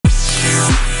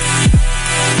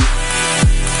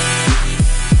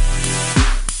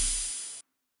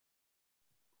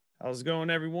How's it going,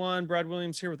 everyone? Brad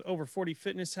Williams here with Over 40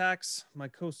 Fitness Hacks. My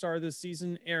co-star this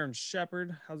season, Aaron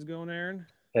Shepard. How's it going, Aaron?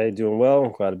 Hey, doing well.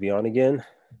 Glad to be on again.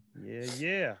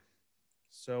 Yeah.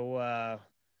 So,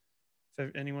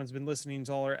 if anyone's been listening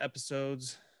to all our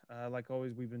episodes, like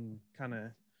always, we've been kind of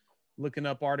looking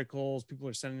up articles. People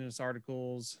are sending us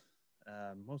articles,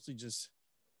 mostly just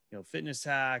fitness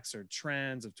hacks or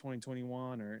trends of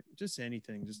 2021 or just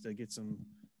anything, just to get some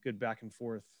good back and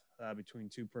forth between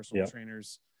two personal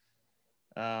trainers.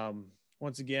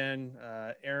 Once again,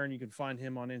 Aaron, you can find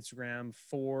him on Instagram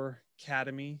for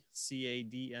Cademy,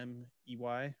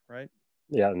 Cadmey, right?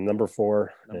 Yeah, number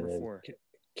four. Number 4.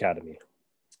 Cademy.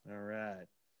 All right.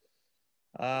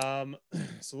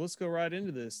 So let's go right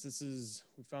into this.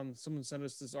 We found someone sent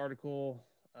us this article,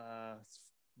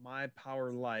 My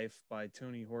Power Life by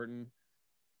Tony Horton.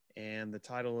 And the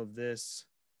title of this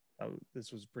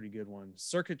was a pretty good one.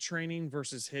 Circuit training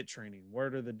versus HIIT training.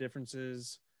 What are the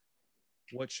differences?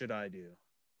 What should I do?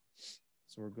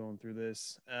 So we're going through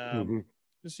this.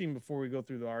 Just even before we go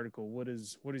through the article, what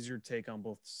is your take on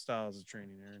both styles of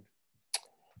training, Aaron?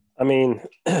 I mean,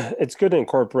 it's good to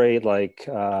incorporate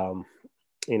depending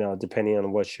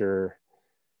on what your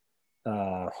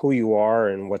who you are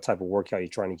and what type of workout you're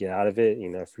trying to get out of it.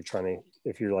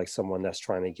 If you're like someone that's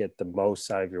trying to get the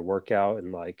most out of your workout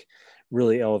and like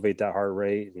really elevate that heart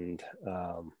rate, and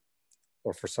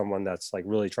or for someone that's like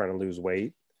really trying to lose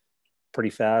weight pretty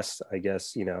fast, I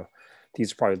guess,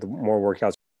 these are probably the more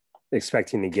workouts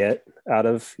expecting to get out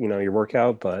of, your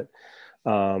workout. But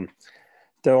my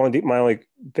only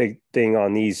big thing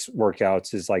on these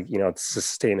workouts is like,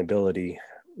 sustainability,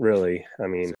 really. I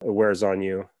mean, it wears on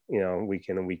you, week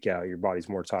in and week out. Your body's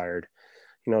more tired.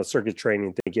 Circuit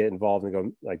training, they get involved and go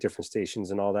like different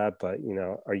stations and all that. But,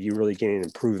 are you really getting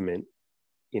improvement?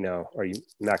 Are you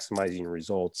maximizing your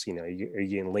results? Are you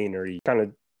getting leaner? Are you kind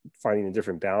of finding a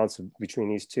different balance between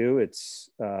these two?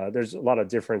 It's there's a lot of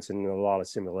difference and a lot of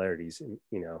similarities,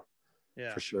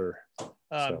 for sure.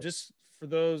 Just for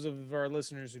those of our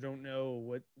listeners who don't know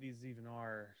what these even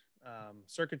are,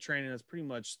 circuit training is pretty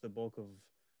much the bulk of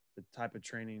the type of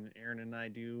training Aaron and I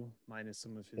do, minus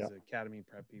some of his academy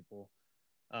prep people.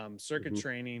 Circuit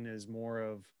training is more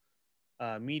of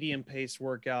medium paced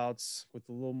workouts with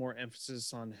a little more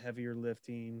emphasis on heavier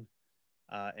lifting.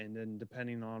 And then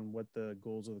depending on what the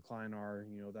goals of the client are,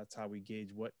 that's how we gauge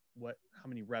how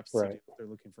many reps to do. If they're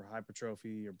looking for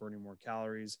hypertrophy or burning more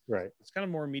calories. Right. It's kind of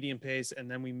more medium pace.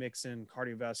 And then we mix in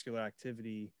cardiovascular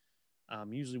activity,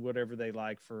 usually whatever they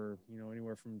like for,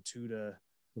 anywhere from 2 to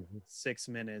 6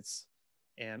 minutes,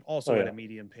 and also at a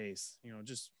medium pace.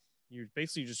 You're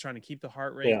basically just trying to keep the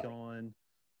heart rate going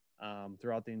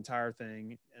throughout the entire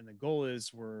thing. And the goal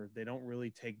is where they don't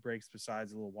really take breaks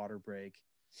besides a little water break.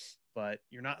 But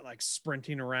you're not like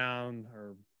sprinting around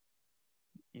or,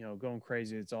 going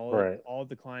crazy. It's all at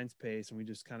the client's pace. And we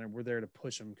just we're there to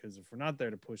push them, because if we're not there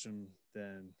to push them,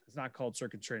 then it's not called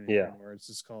circuit training anymore. It's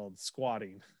just called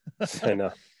squatting. I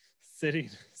know.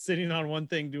 Sitting on one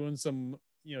thing, doing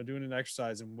doing an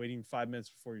exercise and waiting 5 minutes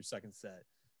before your second set.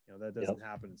 That doesn't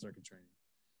happen in circuit training.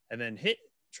 And then HIIT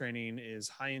training is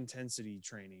high intensity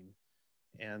training.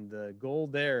 And the goal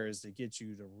there is to get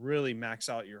you to really max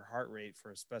out your heart rate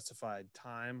for a specified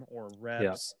time or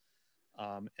reps.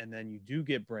 And then you do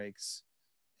get breaks.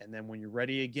 And then when you're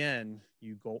ready again,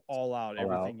 you go all out,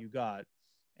 everything you got.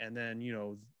 And then,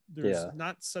 there's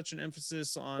not such an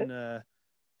emphasis on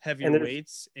heavier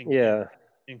weights.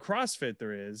 In CrossFit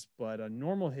there is, but a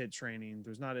normal HIIT training,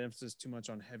 there's not an emphasis too much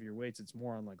on heavier weights. It's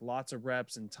more on like lots of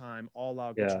reps and time, all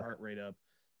out, get your heart rate up.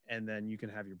 And then you can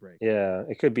have your break. Yeah,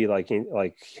 it could be like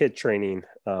HIIT training,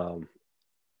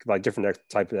 like different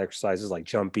type of exercises, like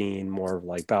jumping, more of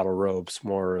like battle ropes,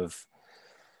 more of,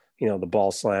 the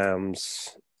ball slams,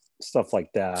 stuff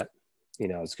like that.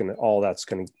 All that's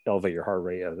gonna elevate your heart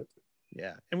rate of it.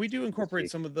 Yeah, and we do incorporate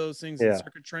some of those things in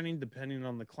circuit training depending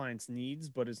on the client's needs,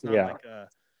 but it's not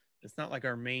like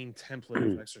our main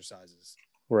template of exercises.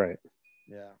 Right.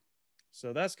 Yeah.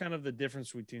 So that's kind of the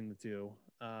difference between the two.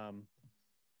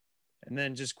 And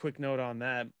then just quick note on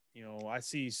that, I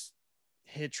see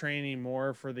HIIT training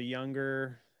more for the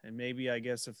younger, and maybe I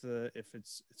guess if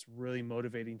it's really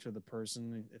motivating to the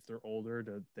person, if they're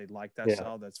older, they like that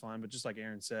style, that's fine. But just like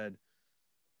Aaron said,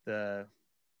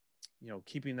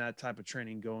 keeping that type of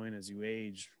training going as you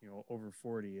age, over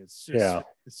 40, it's just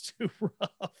it's too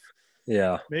rough.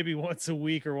 Yeah. Maybe once a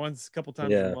week or a couple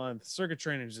times a month. Circuit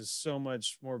training is just so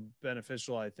much more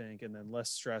beneficial, I think, and then less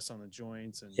stress on the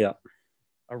joints and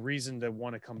a reason to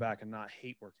want to come back and not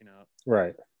hate working out.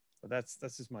 Right. But that's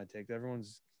just my take.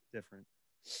 Everyone's different.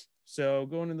 So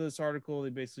going into this article,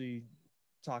 they basically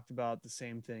talked about the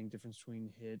same thing, difference between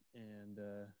HIIT and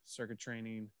circuit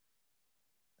training.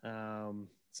 It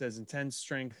says intense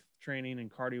strength training and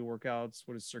cardio workouts.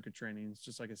 What is circuit training? It's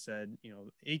just like I said,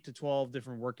 8 to 12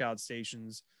 different workout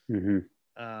stations where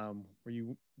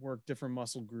you work different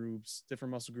muscle groups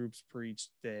per each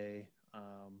day,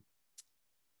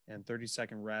 and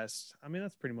 30-second rest. I mean,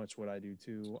 that's pretty much what I do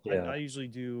too. Yeah. I usually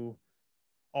do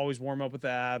always warm up with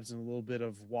abs and a little bit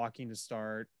of walking to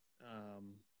start.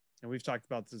 And we've talked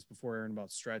about this before, Aaron,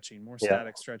 about stretching, more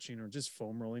static stretching or just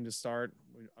foam rolling to start.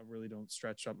 I really don't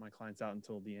stretch up my clients out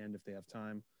until the end if they have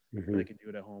time. They can do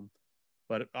it at home.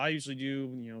 But I usually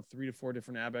do, 3 to 4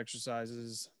 different ab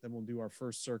exercises. Then we'll do our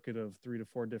first circuit of 3 to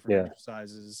 4 different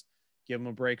exercises, give them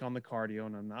a break on the cardio.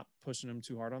 And I'm not pushing them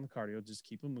too hard on the cardio, just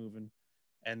keep them moving.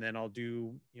 And then I'll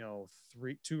do,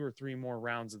 2 or 3 more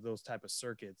rounds of those type of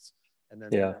circuits. And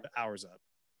then the hour's up.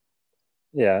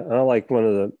 Yeah. I like one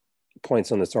of the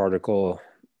points on this article,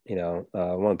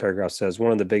 one paragraph says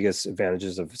one of the biggest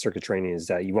advantages of circuit training is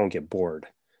that you won't get bored,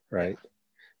 right?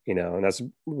 And that's,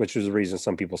 which is the reason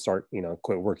some people start,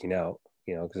 quit working out,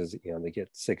 because, they get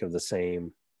sick of the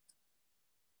same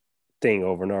thing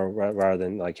over and over rather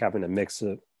than like having to mix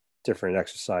of different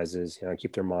exercises,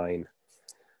 keep their mind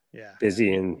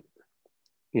busy and,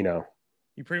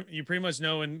 You pretty much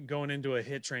know going into a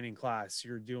HIIT training class,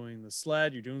 you're doing the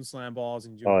sled, you're doing slam balls,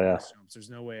 and you're doing jumps. There's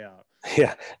no way out.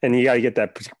 Yeah, and you got to get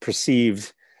that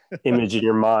perceived image in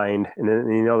your mind, and then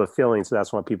the feeling. So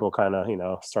that's why people kind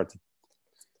of start to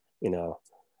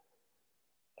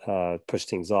push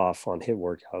things off on HIIT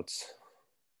workouts.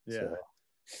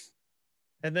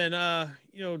 And then I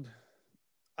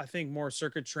think more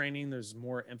circuit training, there's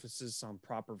more emphasis on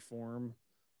proper form.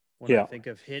 When I think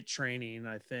of HIIT training,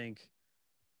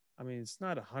 I mean, it's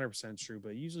not 100% true,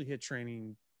 but usually HIIT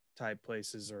training type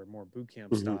places are more boot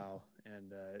camp style.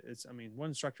 And one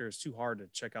instructor is too hard to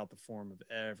check out the form of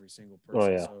every single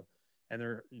person. So, and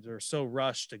they're so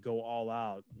rushed to go all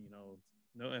out,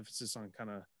 no emphasis on kind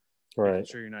of making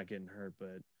sure you're not getting hurt.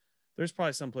 But there's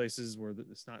probably some places where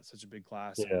it's not such a big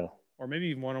class, or maybe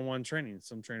even one-on-one training.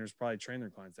 Some trainers probably train their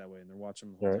clients that way and they're watching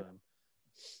them the whole time.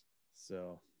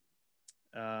 So,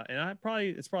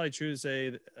 it's probably true to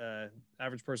say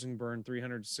average person burn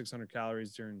 300 to 600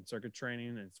 calories during circuit training.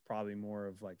 And it's probably more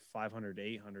of like 500 to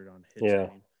 800 on HIIT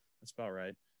training. That's about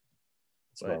right.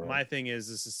 But my thing is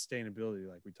the sustainability,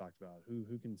 like we talked about.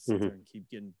 Who can sit there and keep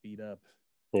getting beat up?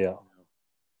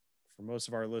 For most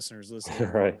of our listeners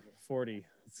listening, 40,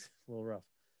 it's a little rough.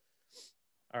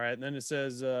 All right, and then it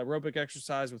says aerobic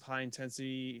exercise with high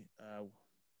intensity.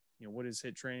 What is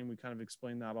HIIT training? We kind of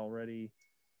explained that already.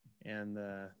 And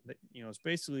it's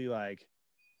basically like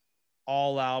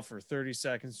all out for 30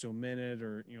 seconds to a minute,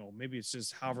 or maybe it's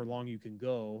just however long you can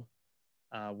go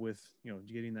with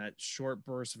getting that short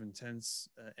burst of intense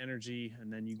energy,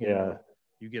 and then you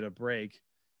get a break.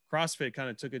 CrossFit kind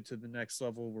of took it to the next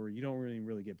level where you don't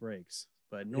really get breaks.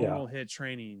 But normal HIIT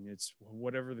training, it's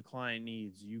whatever the client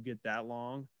needs. You get that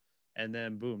long, and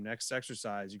then boom, next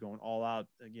exercise, you're going all out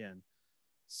again.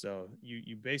 So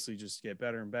you basically just get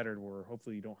better and better to where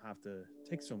hopefully you don't have to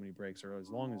take so many breaks or as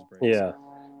long as breaks. Yeah.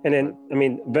 And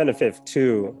then, benefit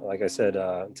too, like I said,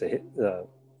 to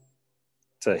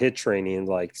HIIT training,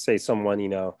 like say someone,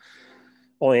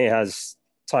 only has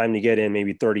time to get in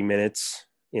maybe 30 minutes,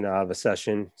 out of a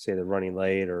session, say they're running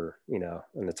late or,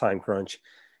 in the time crunch,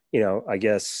 I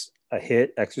guess a HIIT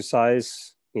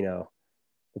exercise, will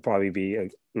probably be an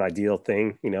ideal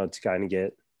thing, to kind of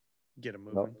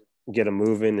get them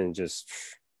moving and just,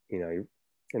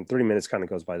 and 30 minutes kind of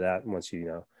goes by that once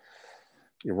you're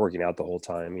working out the whole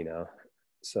time,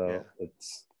 so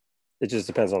it just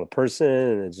depends on the person,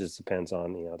 and it just depends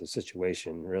on, the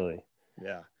situation really.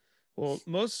 Yeah. Well,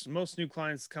 most new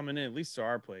clients coming in, at least to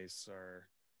our place, are,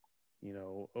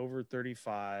 over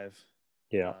 35.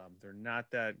 Yeah. They're not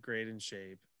that great in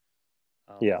shape.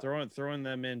 Throwing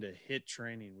them into HIIT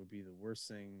training would be the worst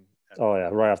thing ever. Oh yeah.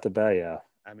 Right off the bat. Yeah.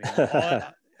 I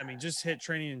mean, just HIIT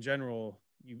training in general,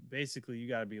 you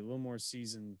got to be a little more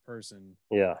seasoned person.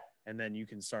 Yeah. And then you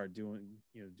can start doing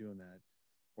that.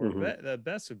 Or the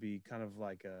best would be kind of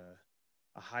like a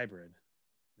hybrid,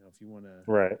 if you want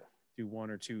to do 1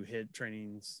 or 2 HIIT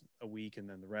trainings a week, and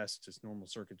then the rest just normal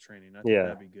circuit training. I think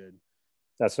that'd be good.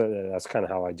 That's kind of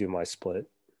how I do my split,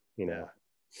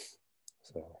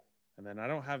 So. And then I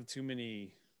don't have too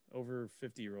many over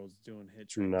 50-year-olds doing HIIT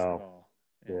trainings at all.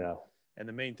 And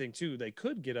the main thing too, they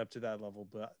could get up to that level,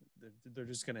 but they're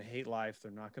just going to hate life.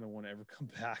 They're not going to want to ever come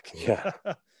back. Yeah.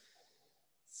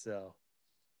 So,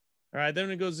 all right. Then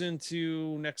it goes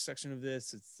into next section of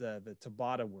this. It's the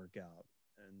Tabata workout.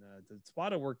 And the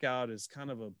Tabata workout is kind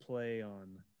of a play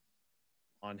on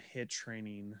on HIIT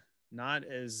training, not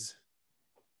as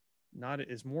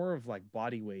more of like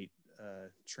body weight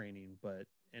training, but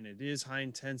and it is high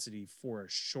intensity for a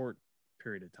short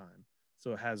period of time.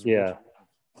 So it has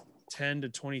 10 to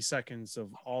 20 seconds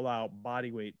of all out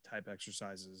body weight type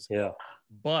exercises. Yeah.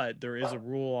 But there is a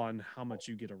rule on how much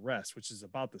you get a rest, which is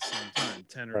about the same time,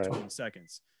 10 or 20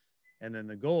 seconds. And then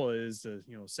the goal is to,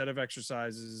 set of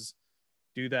exercises,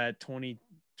 do that 20,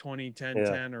 10,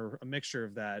 10, or a mixture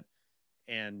of that.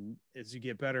 And as you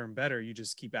get better and better, you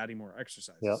just keep adding more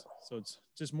exercises. Yeah. So it's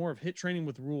just more of HIIT training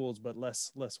with rules, but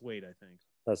less weight, I think.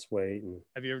 Less weight.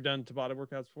 Have you ever done Tabata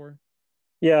workouts before?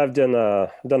 Yeah, I've done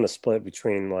a split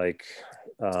between like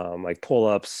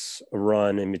pull-ups, a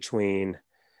run in between,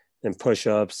 and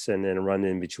push-ups, and then a run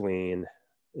in between,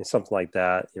 and something like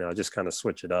that. Just kind of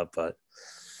switch it up. But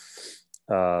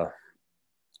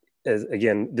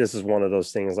again, this is one of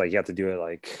those things like you have to do it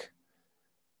like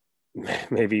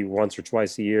maybe once or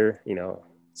twice a year.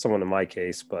 Someone in my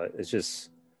case, but it's just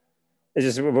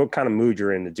what kind of mood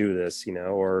you're in to do this.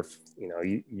 Or if,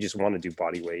 you just want to do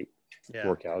body weight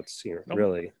workouts.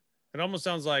 Really. It almost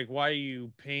sounds like, why are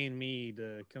you paying me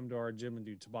to come to our gym and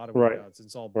do Tabata workouts?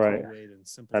 It's all body weight and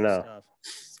simple stuff.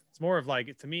 It's more of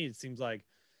like, to me, it seems like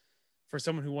for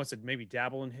someone who wants to maybe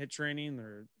dabble in HIIT training,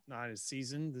 they're not as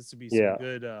seasoned, this would be some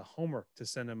good homework to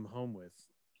send them home with.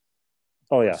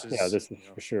 Oh, yeah. Yeah, this is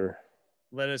for sure.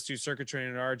 Let us do circuit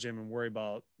training at our gym and worry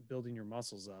about building your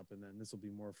muscles up. And then this will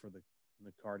be more for the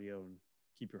cardio and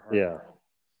keep your heart rate up.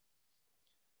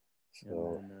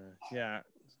 So,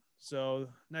 So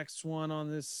next one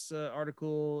on this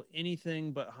article,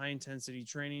 anything but high intensity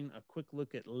training. A quick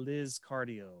look at LISS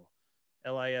cardio.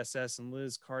 LISS and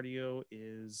LISS cardio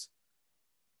is,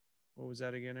 what was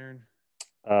that again, Aaron?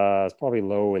 It's probably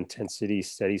low intensity,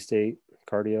 steady state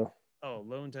cardio. Oh,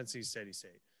 low intensity, steady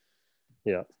state.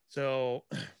 Yeah. So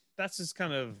that's just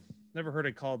kind of, never heard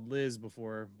it called LISS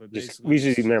before, but basically we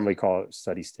usually normally call it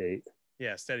steady state.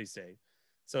 Yeah, steady state.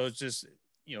 So it's just,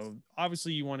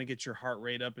 obviously you want to get your heart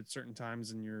rate up at certain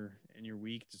times in your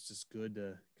week. It's just good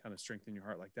to kind of strengthen your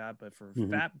heart like that. But for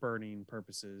fat burning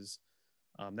purposes,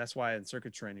 that's why in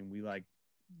circuit training we like,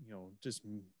 just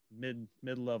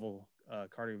mid-level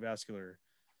cardiovascular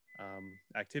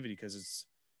activity, because it's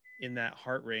in that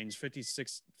heart range, 50 to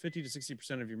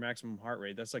 60% of your maximum heart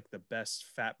rate. That's like the best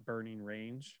fat burning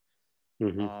range,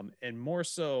 and more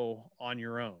so on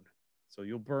your own. So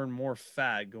you'll burn more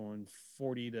fat going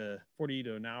 40 to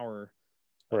an hour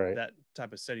of that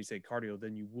type of steady state cardio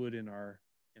than you would in our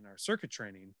circuit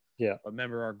training. Yeah. But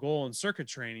remember, our goal in circuit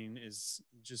training is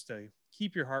just to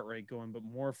keep your heart rate going, but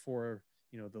more for,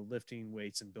 the lifting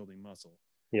weights and building muscle.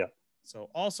 Yeah. So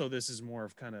also this is more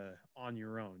of kind of on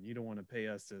your own. You don't want to pay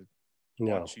us to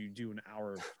watch you do an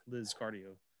hour of LISS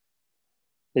cardio.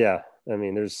 Yeah. I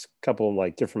mean, there's a couple of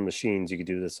like different machines you could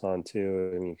do this on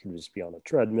too. I mean, you could just be on a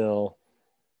treadmill,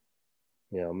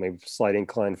 maybe slight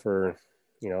incline for,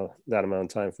 that amount of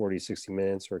time, 40, 60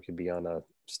 minutes, or it could be on a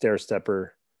stair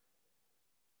stepper.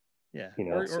 Yeah.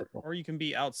 Or you can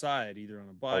be outside, either on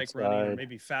a bike, running, or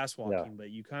maybe fast walking, but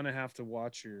you kind of have to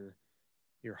watch your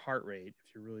heart rate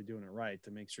if you're really doing it right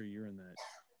to make sure you're in that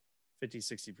 50,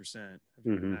 60% of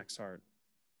your max heart.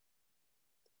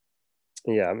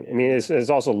 Yeah. I mean, it's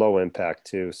also low impact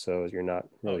too. So you're not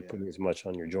really putting as much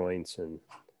on your joints, and,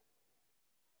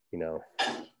 I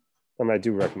mean, I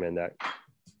do recommend that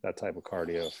type of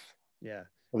cardio. Yeah.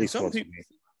 At least once a week.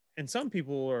 And some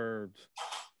people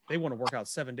they want to work out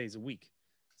 7 days a week.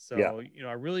 So,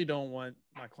 I really don't want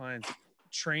my clients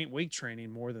weight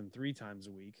training more than 3 times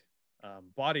a week.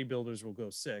 Bodybuilders will go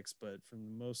 6, but for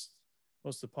most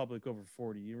of the public over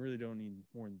 40, you really don't need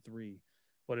more than 3.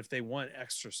 But if they want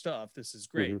extra stuff, this is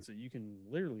great. So you can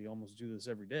literally almost do this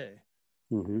every day.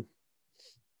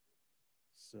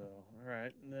 So, all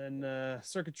right. And then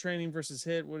circuit training versus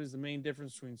HIIT. What is the main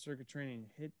difference between circuit training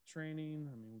and HIIT training?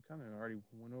 I mean, we kind of already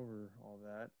went over all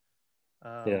that.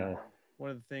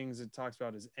 One of the things it talks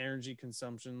about is energy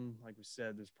consumption. Like we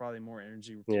said, there's probably more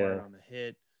energy required on the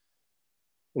HIIT.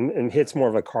 And HIIT's more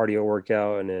of a cardio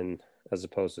workout, and then as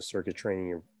opposed to circuit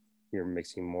training, you're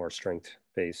mixing more strength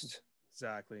based.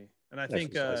 Exactly. And I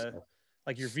think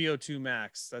like your VO2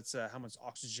 max, that's how much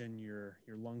oxygen your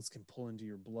lungs can pull into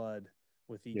your blood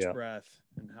with each breath,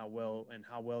 and how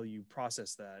well you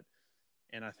process that.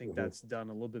 And I think that's done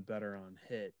a little bit better on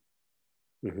HIIT.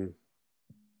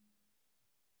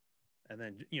 And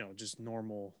then, just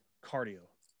normal cardio.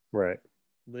 Right.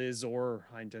 LISS or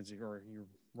high intensity, or you're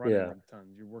running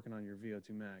tons. You're working on your VO2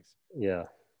 max. Yeah.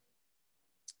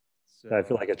 So I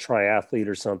feel like a triathlete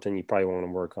or something, you probably want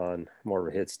to work on more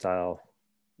of a HIIT style.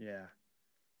 Yeah.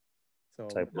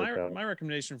 So type workout. my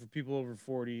recommendation for people over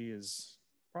 40 is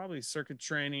probably circuit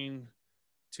training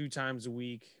 2 times a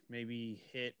week, maybe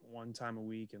hit 1 time a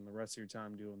week, and the rest of your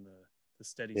time doing the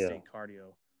steady state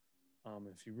cardio.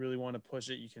 If you really want to push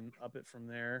it, you can up it from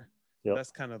there. Yep.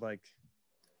 That's kind of like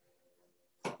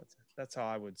that's how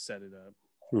I would set it up.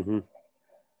 Mm-hmm.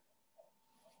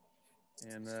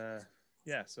 And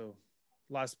yeah, so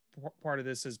last part of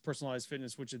this is personalized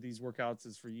fitness. Which of these workouts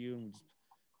is for you? And we just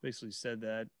basically said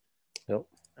that. Yep.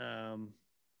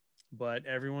 But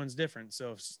everyone's different.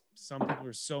 So if some people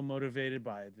are so motivated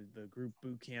by the group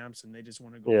boot camps and they just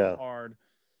want to go hard,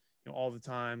 all the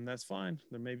time, that's fine.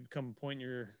 There may come a point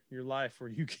in your life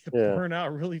where you get burned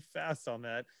out really fast on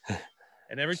that.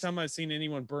 And every time I've seen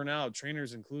anyone burn out,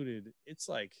 trainers included, it's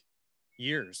like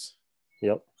years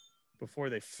before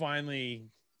they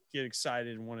finally get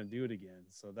excited and want to do it again.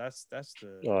 So that's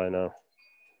I know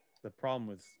the problem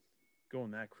with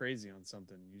going that crazy on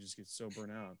something. You just get so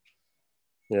burnt out.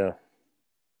 Yeah.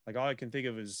 Like all I can think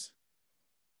of is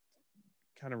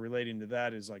kind of relating to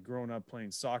that is like growing up playing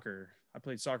soccer. I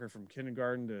played soccer from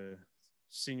kindergarten to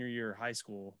senior year of high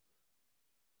school.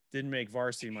 Didn't make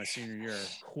varsity my senior year.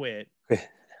 Quit.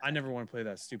 I never want to play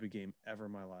that stupid game ever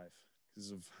in my life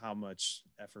because of how much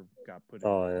effort got put in.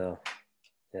 Oh,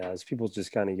 yeah. Yeah, as people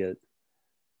just kind of get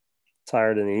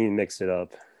tired and you mix it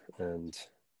up. And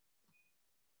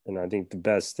I think the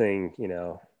best thing,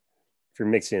 if you're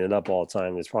mixing it up all the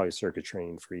time, it's probably circuit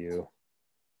training for you.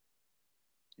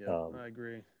 Yeah, I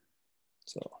agree.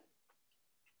 So.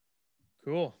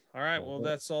 Cool. All right. Well,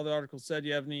 that's all the article said. Do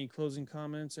you have any closing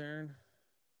comments, Aaron?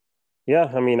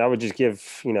 Yeah, I mean, I would just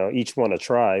give, each one a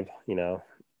try.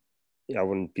 I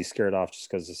wouldn't be scared off just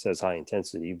because it says high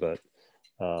intensity, but,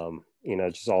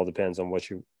 it just all depends on what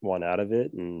you want out of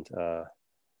it and,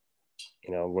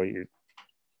 what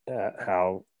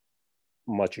how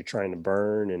much you're trying to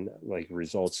burn and like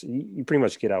results. You pretty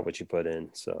much get out what you put in.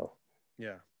 So,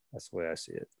 yeah, that's the way I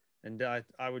see it. And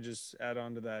I would just add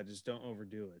on to that, just don't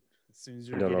overdo it. As soon as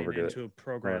you're getting into a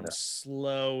program,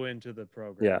 slow into the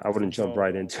program. Yeah, I wouldn't jump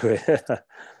right into it.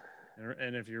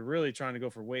 And if you're really trying to go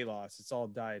for weight loss, it's all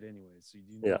diet anyway. So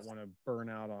you do not want to burn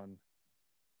out on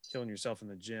killing yourself in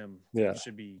the gym. Yeah. You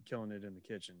should be killing it in the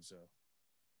kitchen. So.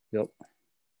 Yep.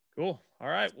 Cool. All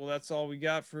right. Well, that's all we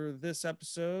got for this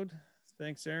episode.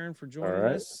 Thanks, Aaron, for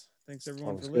joining us. Thanks,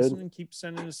 everyone, for listening. Keep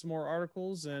sending us some more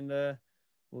articles, and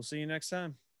we'll see you next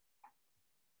time.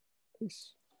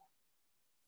 Peace.